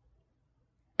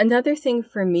 Another thing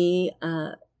for me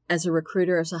as a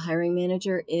recruiter, as a hiring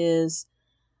manager, is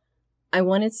I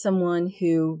wanted someone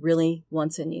who really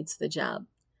wants and needs the job.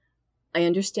 I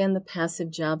understand the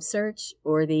passive job search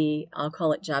or I'll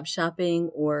call it job shopping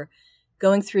or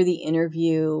going through the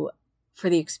interview for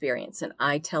the experience. And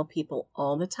I tell people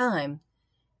all the time,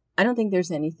 I don't think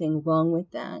there's anything wrong with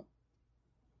that.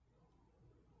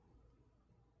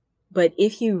 But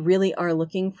if you really are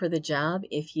looking for the job,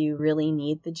 if you really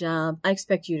need the job, I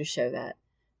expect you to show that.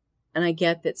 And I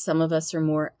get that some of us are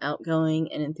more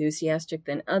outgoing and enthusiastic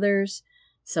than others.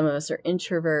 Some of us are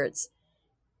introverts.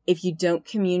 If you don't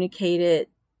communicate it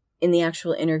in the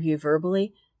actual interview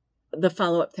verbally, the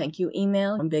follow-up thank you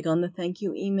email, I'm big on the thank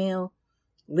you email,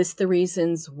 list the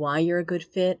reasons why you're a good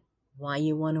fit, why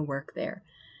you want to work there.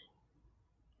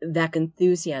 That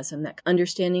enthusiasm, that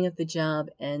understanding of the job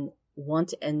and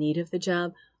want and need of the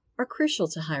job are crucial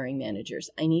to hiring managers.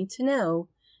 I need to know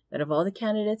that of all the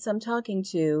candidates I'm talking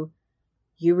to,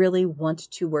 you really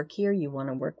want to work here. You want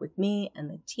to work with me and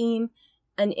the team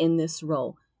and in this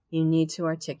role. You need to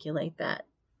articulate that.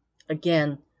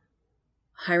 Again,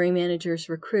 hiring managers,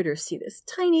 recruiters see this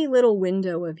tiny little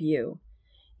window of you.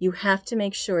 You have to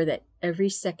make sure that every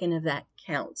second of that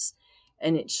counts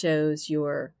and it shows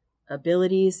your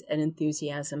abilities and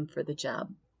enthusiasm for the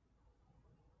job.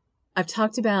 I've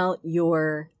talked about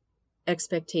your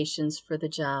expectations for the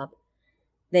job.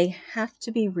 They have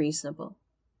to be reasonable.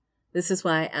 This is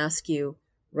why I ask you,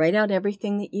 write out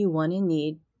everything that you want and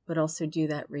need, but also do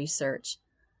that research.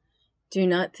 Do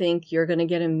not think you're going to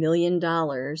get $1 million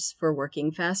for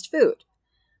working fast food.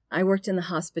 I worked in the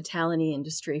hospitality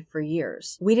industry for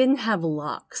years. We didn't have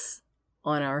locks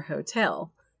on our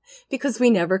hotel because we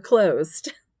never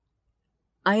closed.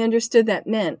 I understood that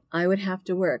meant I would have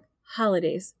to work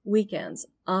holidays, weekends,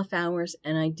 off hours,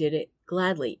 and I did it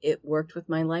gladly. It worked with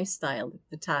my lifestyle at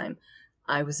the time.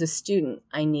 I was a student.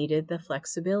 I needed the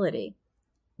flexibility.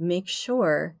 Make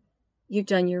sure you've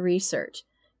done your research.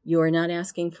 You're not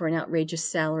asking for an outrageous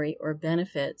salary or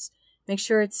benefits. Make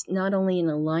sure it's not only in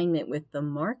alignment with the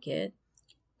market,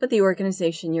 but the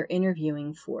organization you're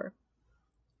interviewing for.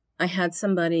 I had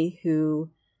somebody who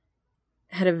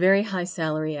had a very high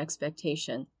salary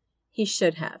expectation. He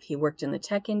should have. He worked in the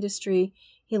tech industry.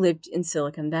 He lived in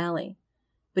Silicon Valley.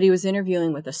 But he was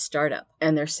interviewing with a startup,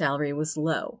 and their salary was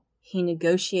low. He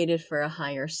negotiated for a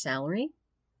higher salary.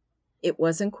 It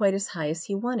wasn't quite as high as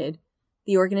he wanted.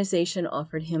 The organization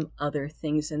offered him other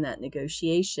things in that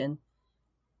negotiation,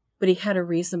 but he had a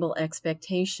reasonable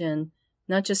expectation,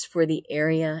 not just for the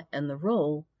area and the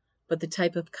role, but the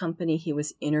type of company he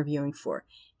was interviewing for.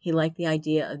 He liked the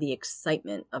idea of the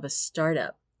excitement of a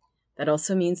startup. That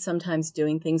also means sometimes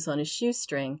doing things on a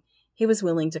shoestring. He was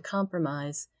willing to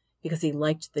compromise because he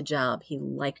liked the job. He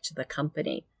liked the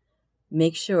company.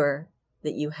 Make sure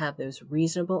that you have those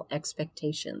reasonable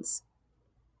expectations.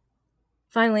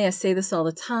 Finally, I say this all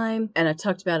the time, and I've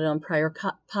talked about it on prior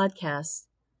podcasts.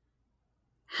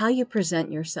 How you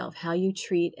present yourself, how you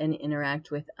treat and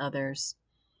interact with others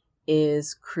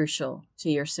is crucial to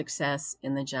your success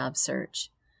in the job search.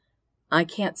 I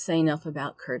can't say enough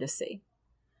about courtesy.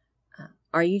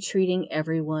 Are you treating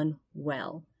everyone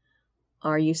well?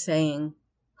 Are you saying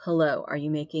hello? Are you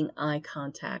making eye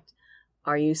contact?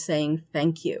 Are you saying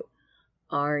thank you?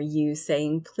 Are you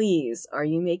saying please? Are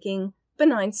you making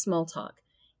benign small talk?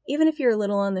 Even if you're a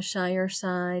little on the shyer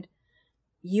side,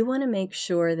 you want to make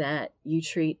sure that you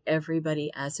treat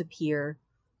everybody as a peer.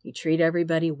 You treat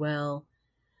everybody well.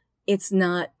 It's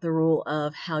not the rule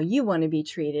of how you want to be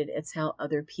treated. It's how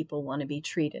other people want to be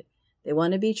treated. They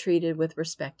want to be treated with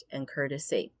respect and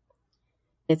courtesy.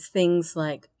 It's things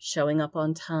like showing up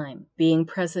on time, being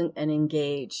present and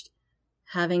engaged,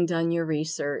 having done your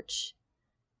research,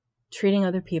 treating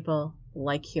other people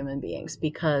like human beings,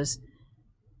 because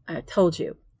I told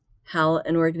you how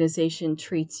an organization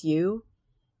treats you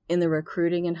in the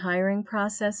recruiting and hiring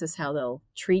process is how they'll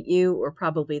treat you, or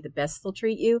probably the best they'll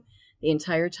treat you the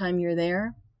entire time you're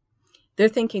there. They're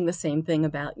thinking the same thing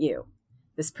about you.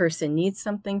 This person needs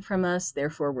something from us,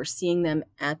 therefore we're seeing them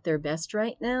at their best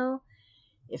right now.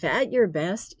 If at your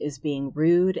best is being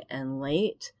rude and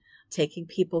late, taking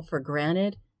people for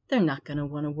granted, they're not going to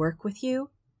want to work with you.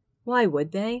 Why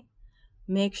would they?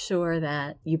 Make sure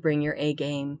that you bring your A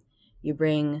game, you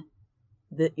bring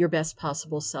your best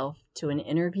possible self to an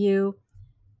interview,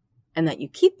 and that you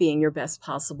keep being your best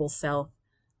possible self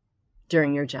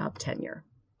during your job tenure.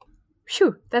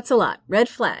 Phew, that's a lot. Red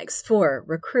flags for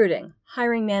recruiting,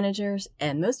 hiring managers,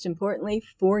 and most importantly,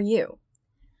 for you.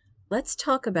 Let's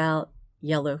talk about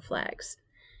yellow flags.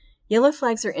 Yellow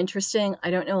flags are interesting.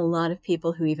 I don't know a lot of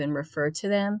people who even refer to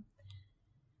them.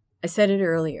 I said it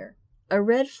earlier. A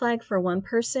red flag for one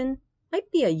person might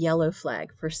be a yellow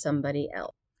flag for somebody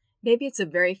else. Maybe it's a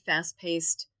very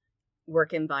fast-paced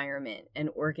work environment and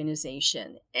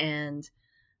organization, and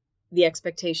the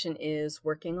expectation is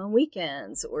working on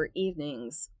weekends or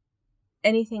evenings,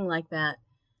 anything like that.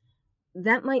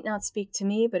 That might not speak to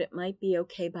me, but it might be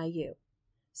okay by you.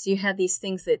 So you have these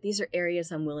things that these are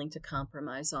areas I'm willing to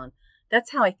compromise on.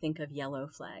 That's how I think of yellow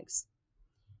flags.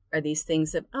 Are these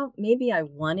things that, oh, maybe I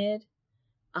wanted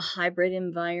a hybrid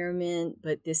environment,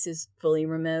 but this is fully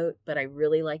remote, but I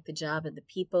really like the job and the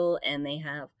people, and they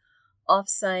have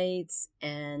offsites,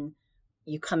 and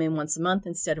you come in once a month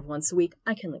instead of once a week.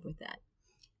 I can live with that.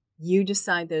 You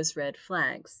decide those red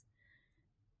flags.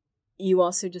 You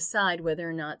also decide whether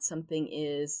or not something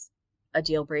is a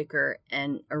deal breaker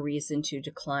and a reason to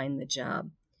decline the job.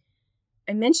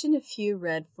 I mentioned a few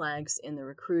red flags in the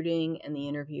recruiting and the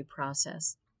interview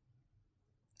process.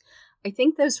 I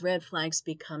think those red flags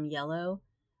become yellow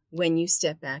when you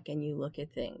step back and you look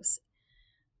at things.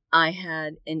 I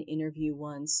had an interview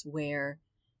once where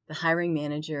the hiring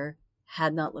manager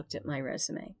had not looked at my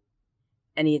resume,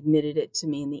 and he admitted it to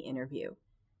me in the interview.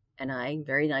 And I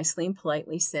very nicely and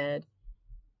politely said,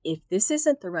 if this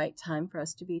isn't the right time for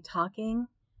us to be talking,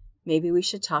 maybe we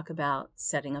should talk about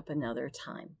setting up another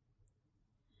time.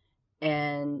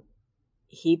 And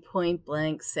he point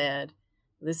blank said,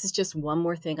 this is just one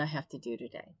more thing I have to do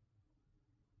today.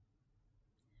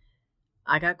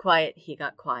 I got quiet. He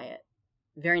got quiet.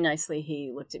 Very nicely,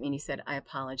 he looked at me and he said, I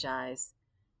apologize.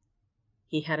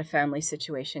 He had a family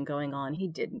situation going on. He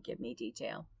didn't give me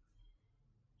detail.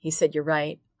 He said, you're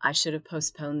right. I should have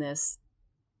postponed this.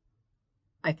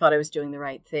 I thought I was doing the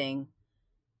right thing.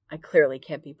 I clearly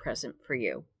can't be present for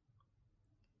you.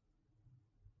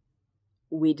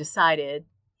 We decided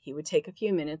he would take a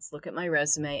few minutes, look at my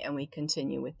resume, and we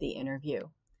continue with the interview.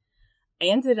 I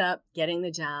ended up getting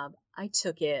the job. I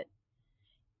took it.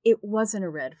 It wasn't a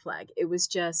red flag. It was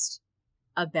just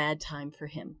a bad time for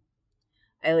him.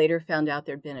 I later found out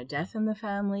there'd been a death in the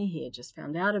family. He had just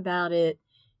found out about it.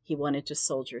 He wanted to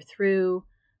soldier through.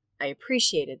 I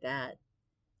appreciated that.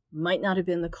 Might not have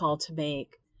been the call to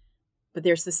make, but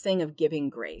there's this thing of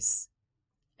giving grace.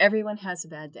 Everyone has a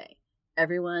bad day.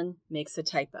 Everyone makes a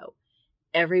typo.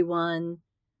 Everyone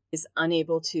is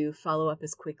unable to follow up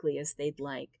as quickly as they'd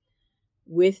like.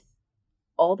 With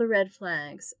all the red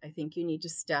flags, I think you need to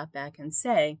step back and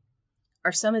say,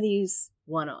 are some of these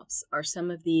one-offs? Are some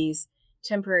of these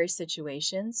temporary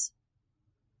situations?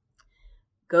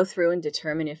 Go through and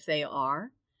determine if they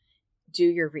are. Do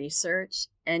your research.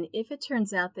 And if it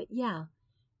turns out that, yeah,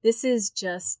 this is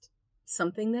just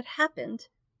something that happened,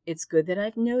 it's good that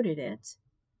I've noted it,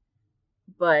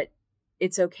 but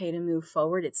it's okay to move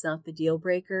forward. It's not the deal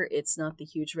breaker. It's not the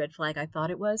huge red flag I thought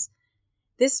it was.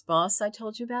 This boss I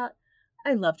told you about,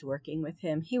 I loved working with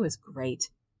him. He was great.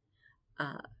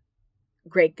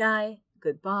 Great guy,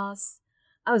 good boss.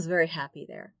 I was very happy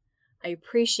there. I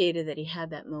appreciated that he had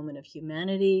that moment of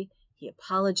humanity. He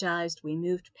apologized. We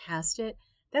moved past it.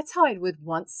 That's how I would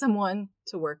want someone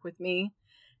to work with me.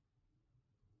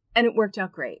 And it worked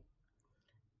out great.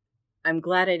 I'm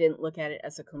glad I didn't look at it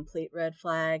as a complete red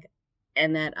flag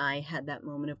and that I had that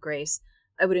moment of grace.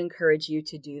 I would encourage you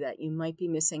to do that. You might be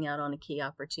missing out on a key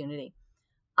opportunity.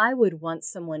 I would want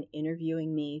someone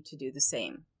interviewing me to do the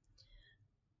same.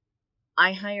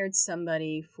 I hired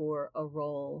somebody for a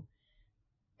role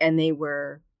and they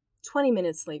were 20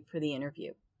 minutes late for the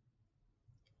interview.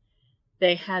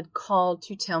 They had called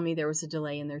to tell me there was a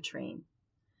delay in their train.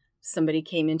 Somebody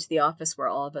came into the office where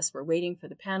all of us were waiting for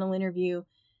the panel interview,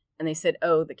 and they said,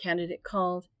 "Oh, the candidate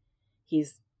called.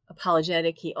 He's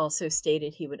apologetic. He also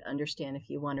stated he would understand if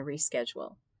you want to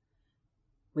reschedule."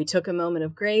 We took a moment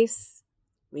of grace.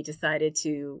 We decided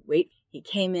to wait. He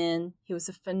came in. He was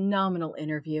a phenomenal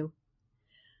interview.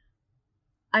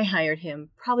 I hired him,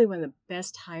 probably one of the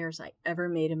best hires I ever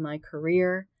made in my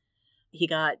career. He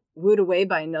got wooed away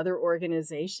by another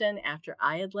organization after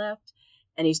I had left,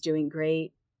 and he's doing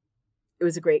great. It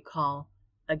was a great call.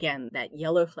 Again, that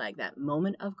yellow flag, that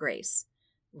moment of grace,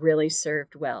 really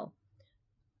served well.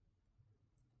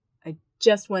 I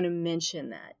just want to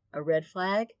mention that. A red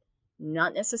flag,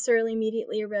 not necessarily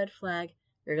immediately a red flag.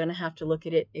 You're going to have to look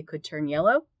at it. It could turn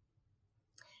yellow.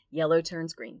 Yellow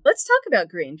turns green. Let's talk about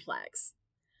green flags.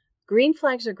 Green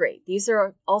flags are great. These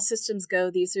are all systems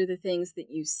go. These are the things that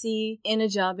you see in a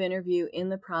job interview in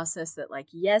the process that, like,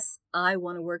 yes, I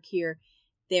want to work here.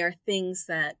 They are things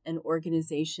that an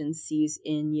organization sees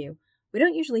in you. We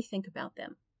don't usually think about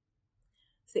them.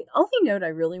 So the only note I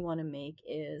really want to make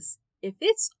is if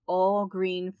it's all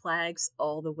green flags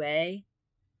all the way,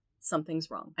 something's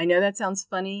wrong. I know that sounds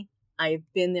funny. I've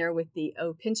been there with the,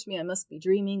 oh, pinch me, I must be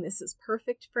dreaming. This is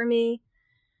perfect for me.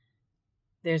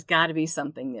 There's got to be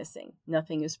something missing.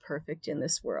 Nothing is perfect in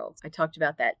this world. I talked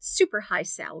about that super high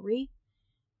salary.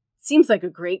 Seems like a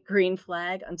great green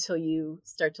flag until you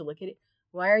start to look at it.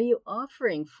 Why are you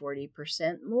offering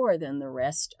 40% more than the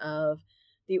rest of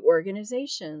the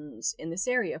organizations in this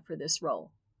area for this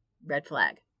role? Red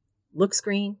flag. Looks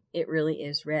green. It really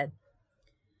is red.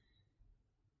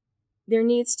 There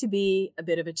needs to be a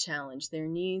bit of a challenge. There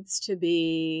needs to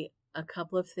be a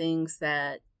couple of things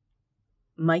that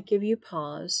might give you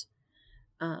pause,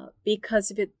 because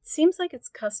if it seems like it's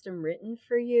custom written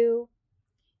for you,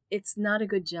 it's not a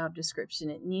good job description.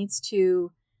 It needs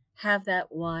to have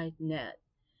that wide net.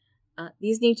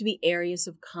 These need to be areas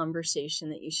of conversation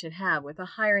that you should have with a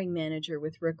hiring manager,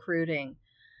 with recruiting,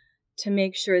 to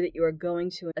make sure that you are going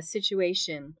to a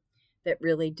situation that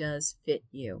really does fit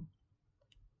you.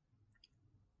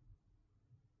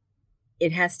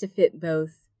 It has to fit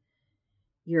both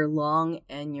your long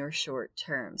and your short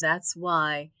terms. That's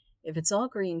why if it's all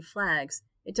green flags,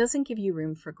 it doesn't give you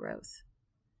room for growth.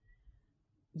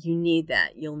 You need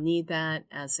that. You'll need that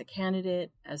as a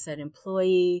candidate, as an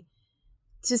employee,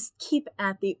 to keep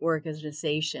at the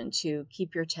organization, to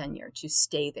keep your tenure, to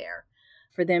stay there,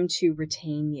 for them to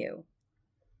retain you.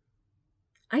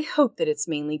 I hope that it's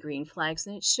mainly green flags,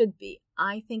 and it should be.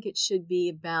 I think it should be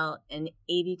about an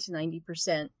 80 to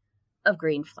 90% of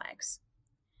green flags.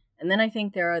 And then I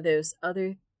think there are those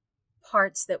other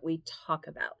parts that we talk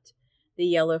about, the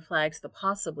yellow flags, the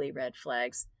possibly red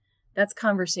flags. That's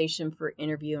conversation for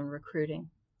interview and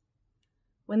recruiting.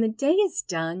 When the day is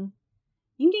done,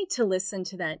 you need to listen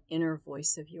to that inner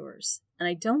voice of yours. And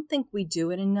I don't think we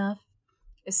do it enough,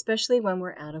 especially when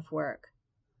we're out of work.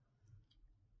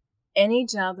 Any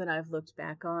job that I've looked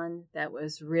back on that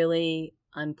was really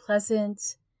unpleasant,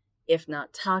 if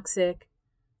not toxic,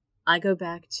 I go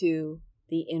back to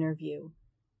the interview,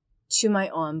 to my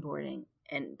onboarding,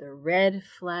 and the red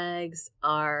flags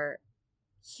are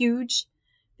huge.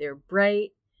 They're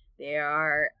bright. They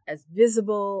are as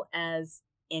visible as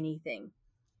anything.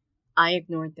 I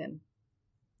ignored them.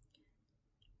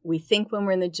 We think when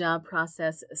we're in the job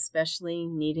process, especially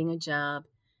needing a job,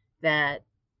 that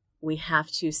we have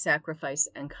to sacrifice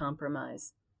and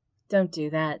compromise. Don't do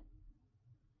that.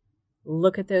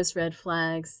 Look at those red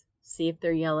flags, see if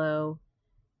they're yellow,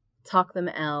 talk them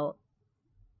out.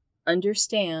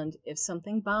 Understand if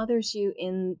something bothers you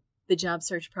in the job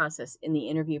search process, in the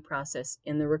interview process,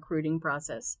 in the recruiting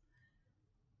process.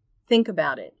 Think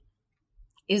about it.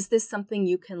 Is this something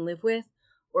you can live with,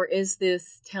 or is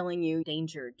this telling you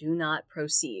danger, do not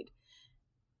proceed?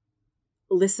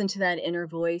 Listen to that inner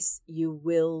voice. You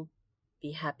will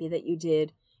be happy that you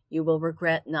did. You will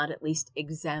regret not at least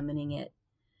examining it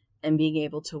and being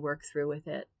able to work through with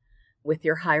it, with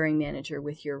your hiring manager,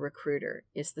 with your recruiter.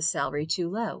 Is the salary too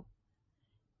low?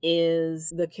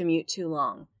 Is the commute too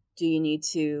long? Do you need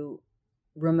to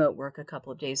remote work a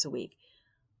couple of days a week?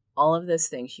 All of those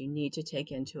things you need to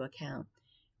take into account.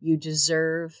 You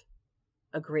deserve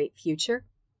a great future,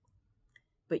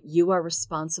 but you are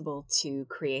responsible to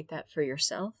create that for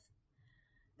yourself.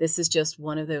 This is just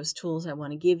one of those tools I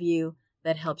want to give you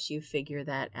that helps you figure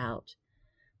that out.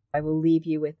 I will leave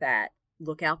you with that.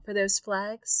 Look out for those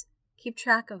flags. Keep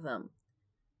track of them.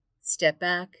 Step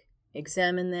back,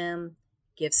 examine them,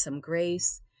 give some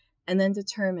grace, and then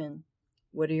determine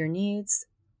what are your needs,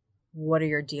 what are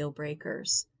your deal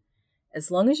breakers. As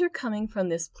long as you're coming from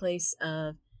this place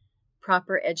of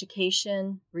proper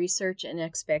education, research, and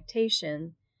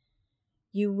expectation,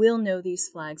 you will know these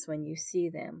flags when you see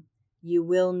them. You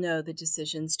will know the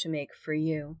decisions to make for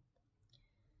you.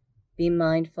 Be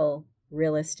mindful,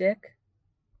 realistic.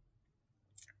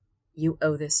 You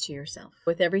owe this to yourself.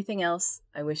 With everything else,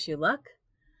 I wish you luck.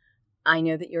 I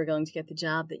know that you're going to get the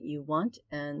job that you want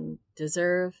and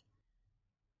deserve.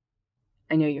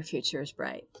 I know your future is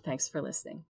bright. Thanks for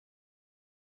listening.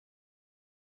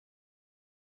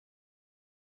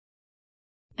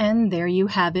 And there you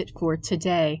have it for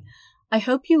today. I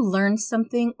hope you learned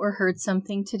something or heard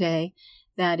something today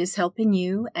that is helping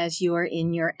you as you are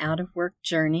in your out-of-work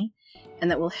journey,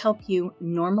 and that will help you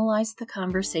normalize the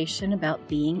conversation about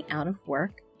being out of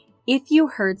work. If you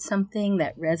heard something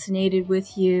that resonated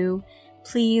with you,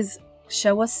 please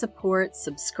show us support,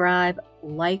 subscribe,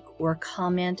 like, or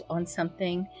comment on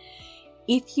something.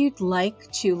 If you'd like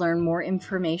to learn more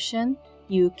information,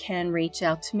 you can reach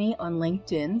out to me on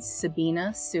LinkedIn,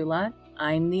 Sabina Sulat.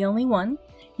 I'm the only one.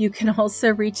 You can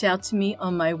also reach out to me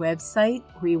on my website,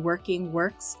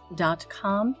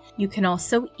 reworkingworks.com. You can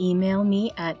also email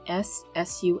me at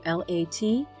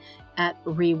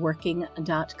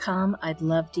ssulat@reworking.com. I'd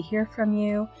love to hear from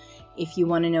you. If you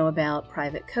want to know about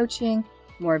private coaching,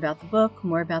 more about the book,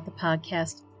 more about the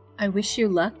podcast, I wish you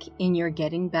luck in your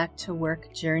getting back to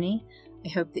work journey. I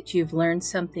hope that you've learned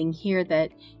something here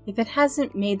that, if it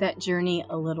hasn't made that journey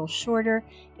a little shorter,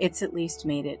 it's at least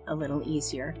made it a little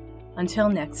easier. Until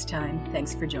next time,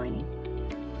 thanks for joining.